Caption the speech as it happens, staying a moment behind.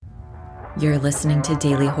You're listening to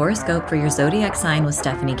Daily Horoscope for your zodiac sign with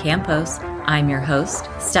Stephanie Campos. I'm your host,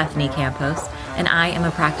 Stephanie Campos, and I am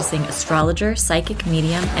a practicing astrologer, psychic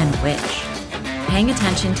medium, and witch. Paying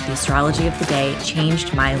attention to the astrology of the day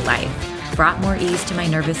changed my life, brought more ease to my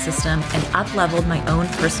nervous system, and up-leveled my own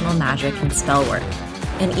personal magic and spell work.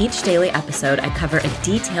 In each daily episode, I cover a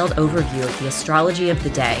detailed overview of the astrology of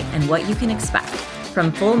the day and what you can expect.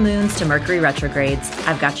 From full moons to Mercury retrogrades,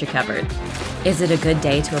 I've got you covered. Is it a good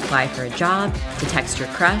day to apply for a job, to text your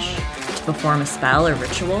crush, to perform a spell or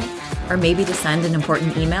ritual, or maybe to send an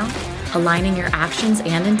important email? Aligning your actions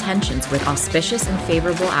and intentions with auspicious and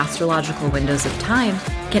favorable astrological windows of time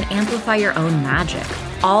can amplify your own magic,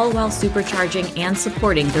 all while supercharging and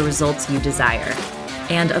supporting the results you desire.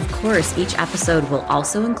 And of course, each episode will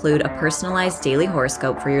also include a personalized daily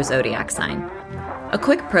horoscope for your zodiac sign. A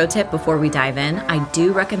quick pro tip before we dive in, I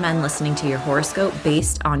do recommend listening to your horoscope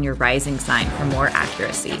based on your rising sign for more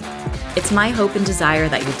accuracy. It's my hope and desire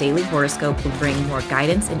that your daily horoscope will bring more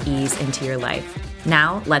guidance and ease into your life.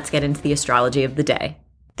 Now, let's get into the astrology of the day.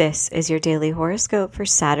 This is your daily horoscope for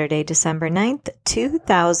Saturday, December 9th,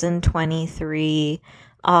 2023.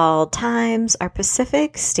 All times are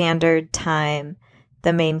Pacific Standard Time.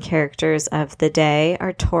 The main characters of the day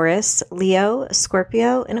are Taurus, Leo,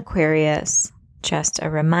 Scorpio, and Aquarius. Just a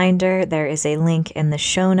reminder, there is a link in the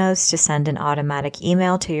show notes to send an automatic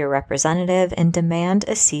email to your representative and demand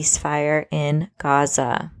a ceasefire in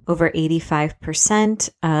Gaza. Over 85%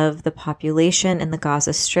 of the population in the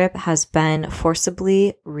Gaza Strip has been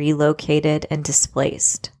forcibly relocated and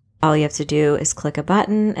displaced. All you have to do is click a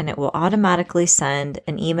button and it will automatically send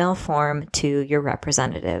an email form to your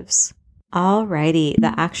representatives. Alrighty,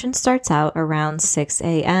 the action starts out around 6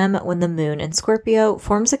 a.m. when the moon in Scorpio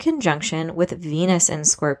forms a conjunction with Venus in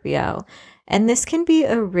Scorpio. And this can be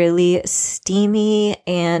a really steamy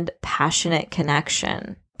and passionate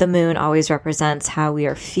connection. The moon always represents how we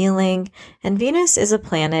are feeling, and Venus is a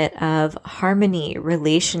planet of harmony,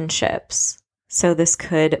 relationships. So this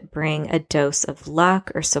could bring a dose of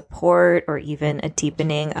luck or support or even a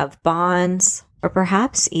deepening of bonds, or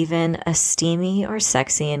perhaps even a steamy or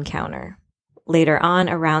sexy encounter. Later on,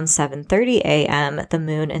 around 7:30 a.m., the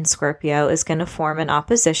moon in Scorpio is going to form an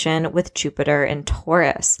opposition with Jupiter in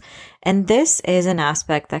Taurus. And this is an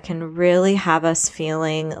aspect that can really have us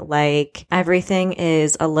feeling like everything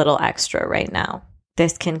is a little extra right now.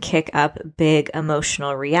 This can kick up big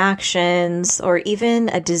emotional reactions or even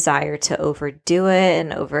a desire to overdo it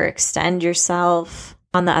and overextend yourself.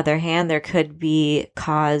 On the other hand, there could be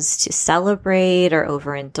cause to celebrate or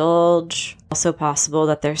overindulge. Also possible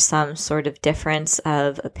that there's some sort of difference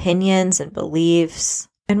of opinions and beliefs.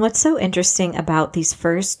 And what's so interesting about these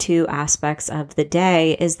first two aspects of the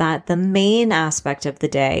day is that the main aspect of the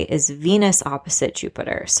day is Venus opposite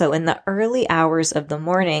Jupiter. So in the early hours of the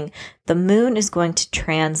morning, the moon is going to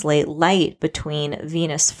translate light between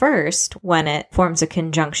Venus first when it forms a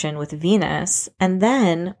conjunction with Venus, and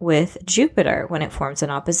then with Jupiter when it forms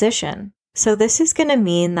an opposition. So this is going to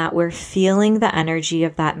mean that we're feeling the energy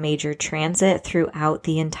of that major transit throughout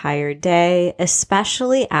the entire day,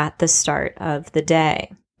 especially at the start of the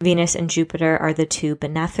day. Venus and Jupiter are the two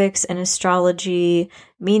benefics in astrology,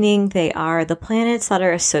 meaning they are the planets that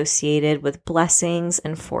are associated with blessings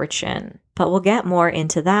and fortune. But we'll get more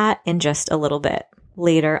into that in just a little bit.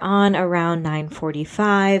 Later on, around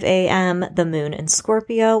 9:45 a.m., the moon in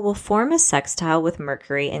Scorpio will form a sextile with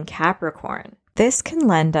Mercury in Capricorn. This can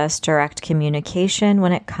lend us direct communication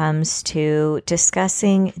when it comes to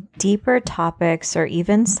discussing deeper topics or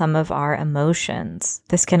even some of our emotions.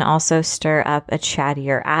 This can also stir up a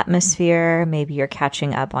chattier atmosphere. Maybe you're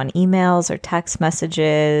catching up on emails or text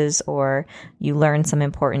messages, or you learn some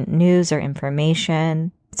important news or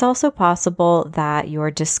information. It's also possible that you're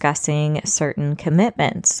discussing certain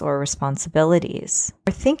commitments or responsibilities,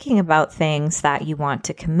 or thinking about things that you want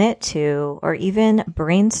to commit to, or even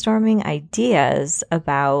brainstorming ideas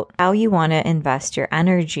about how you want to invest your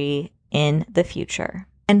energy in the future.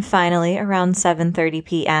 And finally, around 7:30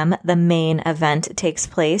 p.m., the main event takes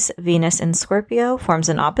place. Venus in Scorpio forms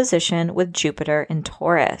an opposition with Jupiter in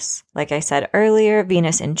Taurus. Like I said earlier,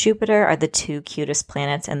 Venus and Jupiter are the two cutest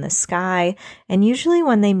planets in the sky, and usually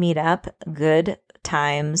when they meet up, good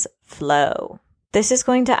times flow. This is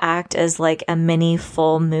going to act as like a mini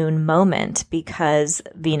full moon moment because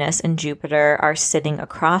Venus and Jupiter are sitting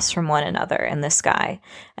across from one another in the sky.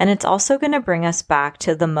 And it's also going to bring us back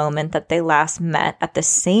to the moment that they last met at the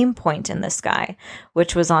same point in the sky,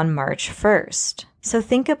 which was on March 1st. So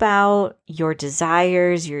think about your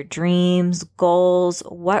desires, your dreams, goals.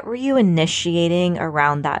 What were you initiating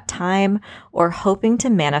around that time or hoping to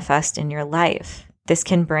manifest in your life? This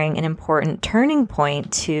can bring an important turning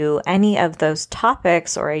point to any of those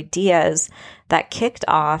topics or ideas that kicked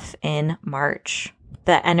off in March.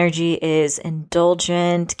 The energy is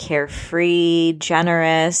indulgent, carefree,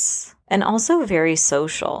 generous, and also very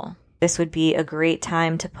social. This would be a great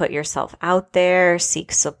time to put yourself out there,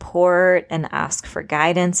 seek support, and ask for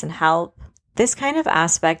guidance and help. This kind of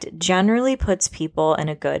aspect generally puts people in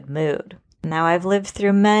a good mood. Now, I've lived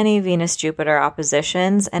through many Venus-Jupiter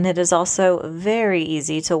oppositions, and it is also very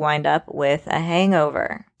easy to wind up with a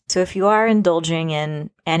hangover. So if you are indulging in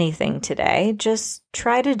anything today, just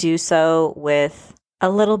try to do so with a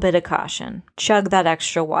little bit of caution. Chug that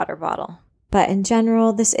extra water bottle. But in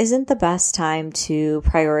general, this isn't the best time to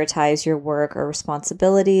prioritize your work or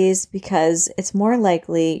responsibilities because it's more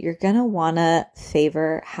likely you're going to want to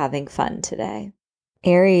favor having fun today.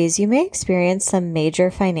 Aries, you may experience some major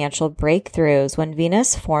financial breakthroughs when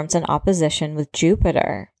Venus forms an opposition with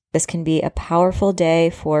Jupiter. This can be a powerful day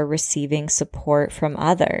for receiving support from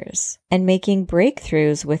others and making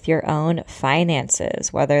breakthroughs with your own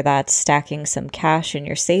finances, whether that's stacking some cash in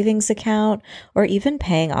your savings account or even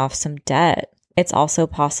paying off some debt. It's also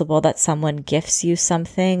possible that someone gifts you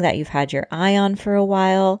something that you've had your eye on for a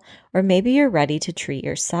while, or maybe you're ready to treat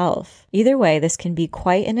yourself. Either way, this can be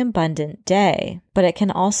quite an abundant day, but it can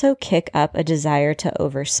also kick up a desire to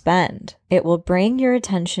overspend. It will bring your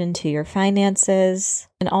attention to your finances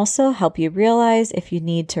and also help you realize if you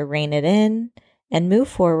need to rein it in and move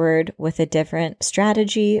forward with a different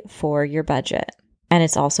strategy for your budget. And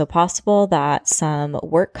it's also possible that some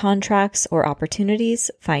work contracts or opportunities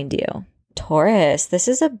find you. Taurus, this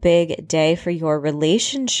is a big day for your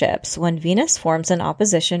relationships when Venus forms an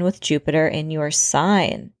opposition with Jupiter in your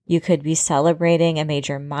sign. You could be celebrating a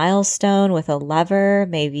major milestone with a lover.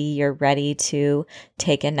 Maybe you're ready to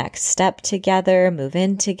take a next step together, move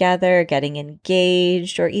in together, getting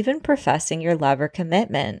engaged, or even professing your love or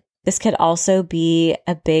commitment. This could also be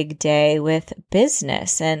a big day with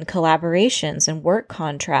business and collaborations and work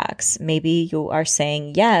contracts. Maybe you are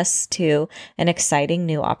saying yes to an exciting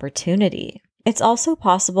new opportunity. It's also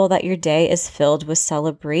possible that your day is filled with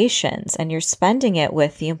celebrations and you're spending it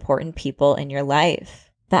with the important people in your life.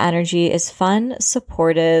 The energy is fun,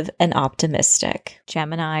 supportive, and optimistic.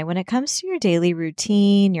 Gemini, when it comes to your daily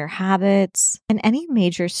routine, your habits, and any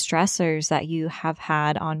major stressors that you have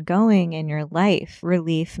had ongoing in your life,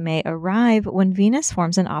 relief may arrive when Venus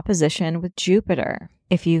forms an opposition with Jupiter.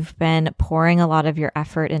 If you've been pouring a lot of your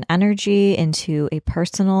effort and energy into a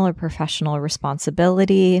personal or professional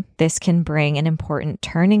responsibility, this can bring an important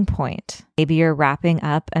turning point. Maybe you're wrapping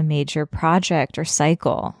up a major project or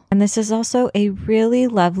cycle. And this is also a really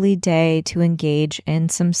lovely day to engage in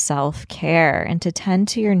some self-care and to tend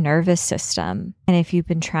to your nervous system. And if you've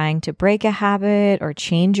been trying to break a habit or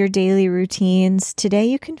change your daily routines, today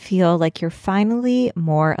you can feel like you're finally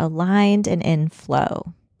more aligned and in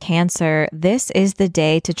flow. Cancer, this is the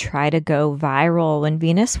day to try to go viral when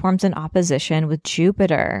Venus forms an opposition with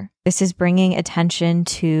Jupiter. This is bringing attention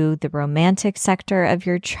to the romantic sector of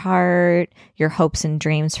your chart, your hopes and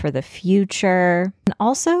dreams for the future, and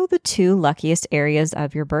also the two luckiest areas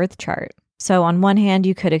of your birth chart. So on one hand,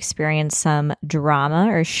 you could experience some drama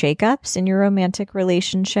or shakeups in your romantic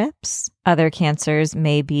relationships. Other Cancers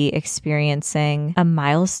may be experiencing a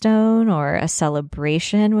milestone or a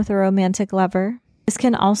celebration with a romantic lover. This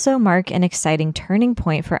can also mark an exciting turning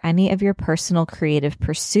point for any of your personal creative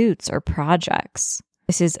pursuits or projects.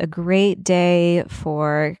 This is a great day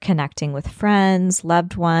for connecting with friends,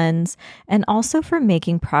 loved ones, and also for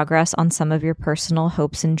making progress on some of your personal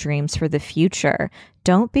hopes and dreams for the future.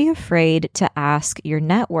 Don't be afraid to ask your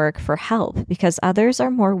network for help because others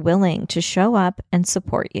are more willing to show up and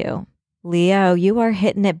support you. Leo, you are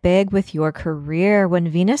hitting it big with your career when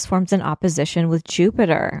Venus forms an opposition with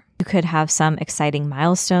Jupiter. You could have some exciting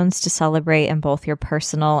milestones to celebrate in both your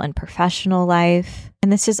personal and professional life.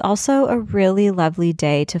 And this is also a really lovely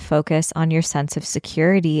day to focus on your sense of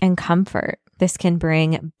security and comfort. This can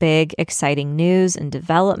bring big, exciting news and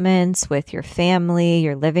developments with your family,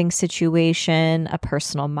 your living situation, a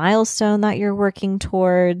personal milestone that you're working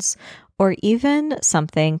towards, or even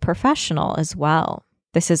something professional as well.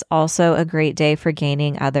 This is also a great day for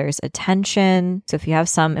gaining others' attention. So if you have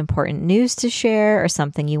some important news to share or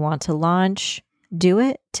something you want to launch, do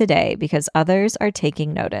it today because others are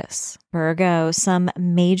taking notice. Virgo, some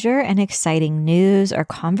major and exciting news or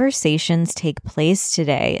conversations take place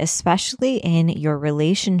today, especially in your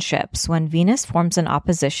relationships when Venus forms an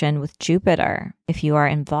opposition with Jupiter. If you are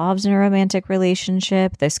involved in a romantic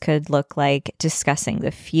relationship, this could look like discussing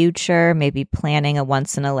the future, maybe planning a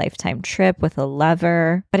once-in-a-lifetime trip with a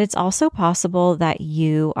lover. But it's also possible that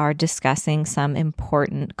you are discussing some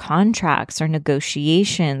important contracts or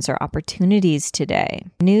negotiations or opportunities today.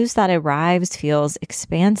 News that arrives feels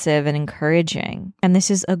expansive and encouraging. And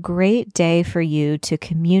this is a great day for you to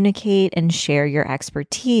communicate and share your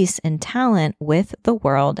expertise and talent with the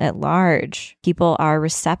world at large. People are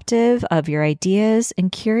receptive of your ideas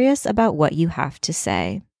and curious about what you have to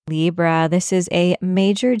say. Libra, this is a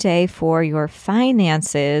major day for your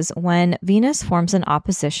finances when Venus forms an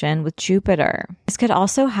opposition with Jupiter. This could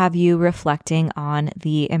also have you reflecting on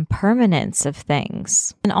the impermanence of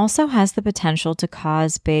things and also has the potential to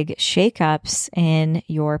cause big shakeups in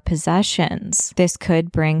your possessions. This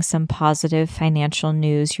could bring some positive financial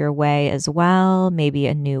news your way as well, maybe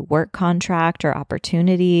a new work contract or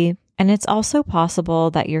opportunity. And it's also possible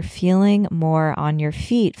that you're feeling more on your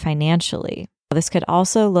feet financially. This could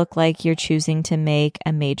also look like you're choosing to make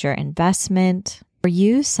a major investment or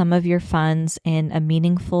use some of your funds in a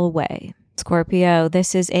meaningful way. Scorpio,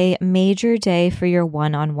 this is a major day for your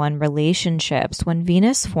one-on-one relationships when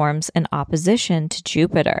Venus forms an opposition to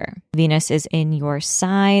Jupiter. Venus is in your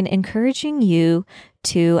sign, encouraging you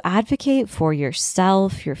to advocate for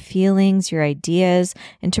yourself, your feelings, your ideas,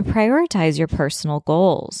 and to prioritize your personal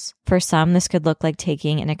goals. For some, this could look like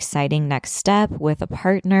taking an exciting next step with a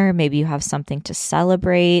partner. Maybe you have something to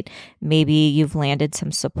celebrate. Maybe you've landed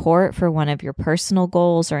some support for one of your personal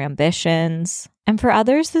goals or ambitions. And for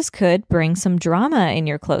others, this could bring some drama in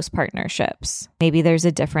your close partnerships. Maybe there's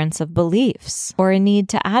a difference of beliefs or a need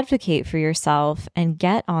to advocate for yourself and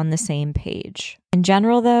get on the same page. In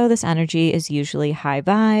general, though, this energy is usually high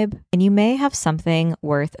vibe, and you may have something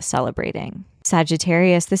worth celebrating.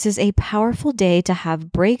 Sagittarius, this is a powerful day to have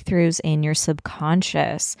breakthroughs in your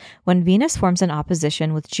subconscious when Venus forms an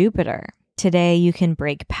opposition with Jupiter. Today, you can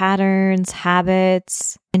break patterns,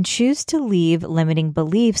 habits, and choose to leave limiting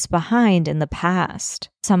beliefs behind in the past.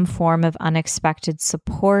 Some form of unexpected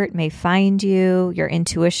support may find you. Your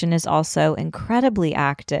intuition is also incredibly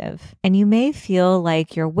active, and you may feel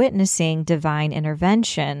like you're witnessing divine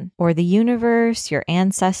intervention or the universe, your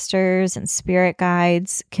ancestors, and spirit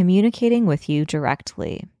guides communicating with you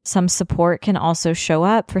directly. Some support can also show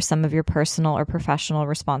up for some of your personal or professional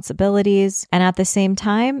responsibilities. And at the same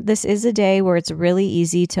time, this is a day where it's really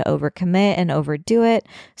easy to overcommit and overdo it.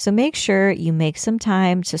 So make sure you make some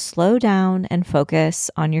time to slow down and focus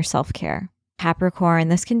on your self-care. Capricorn,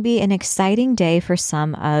 this can be an exciting day for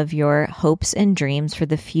some of your hopes and dreams for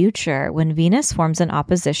the future when Venus forms an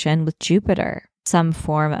opposition with Jupiter. Some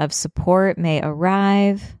form of support may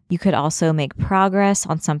arrive. You could also make progress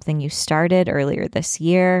on something you started earlier this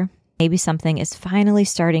year. Maybe something is finally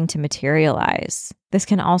starting to materialize. This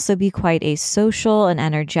can also be quite a social and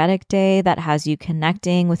energetic day that has you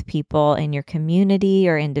connecting with people in your community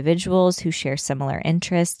or individuals who share similar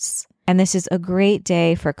interests. And this is a great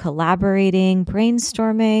day for collaborating,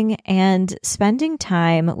 brainstorming, and spending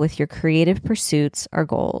time with your creative pursuits or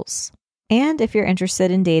goals. And if you're interested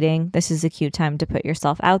in dating, this is a cute time to put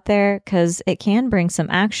yourself out there because it can bring some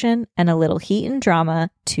action and a little heat and drama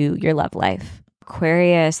to your love life.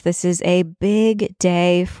 Aquarius, this is a big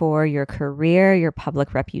day for your career, your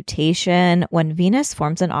public reputation, when Venus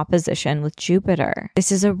forms an opposition with Jupiter.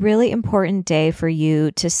 This is a really important day for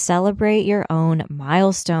you to celebrate your own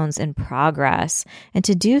milestones and progress, and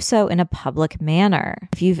to do so in a public manner.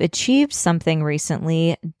 If you've achieved something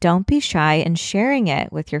recently, don't be shy in sharing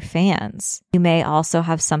it with your fans. You may also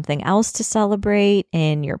have something else to celebrate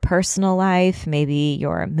in your personal life. Maybe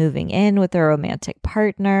you're moving in with a romantic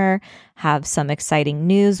partner, have some exciting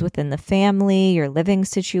news within the family, your living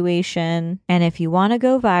situation. And if you want to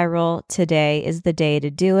go viral, today is the day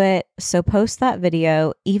to do it. So post that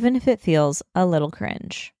video, even if it feels a little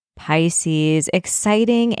cringe. Pisces,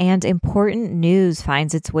 exciting and important news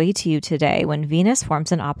finds its way to you today when Venus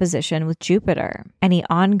forms an opposition with Jupiter. Any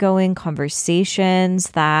ongoing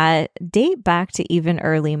conversations that date back to even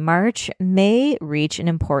early March may reach an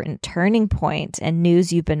important turning point, and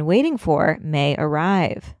news you've been waiting for may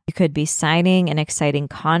arrive. You could be signing an exciting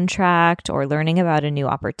contract or learning about a new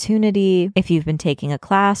opportunity. If you've been taking a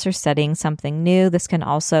class or studying something new, this can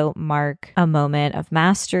also mark a moment of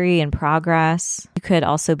mastery and progress. You could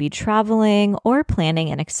also be traveling or planning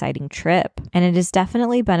an exciting trip. And it is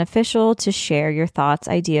definitely beneficial to share your thoughts,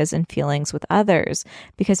 ideas, and feelings with others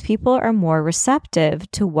because people are more receptive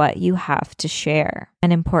to what you have to share.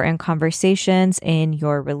 And important conversations in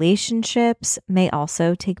your relationships may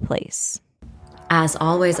also take place. As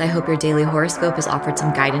always, I hope your daily horoscope has offered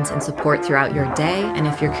some guidance and support throughout your day. And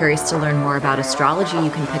if you're curious to learn more about astrology,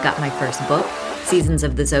 you can pick up my first book, Seasons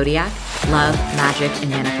of the Zodiac, Love, Magic, and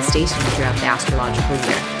Manifestation throughout the astrological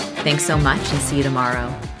year. Thanks so much and see you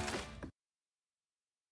tomorrow.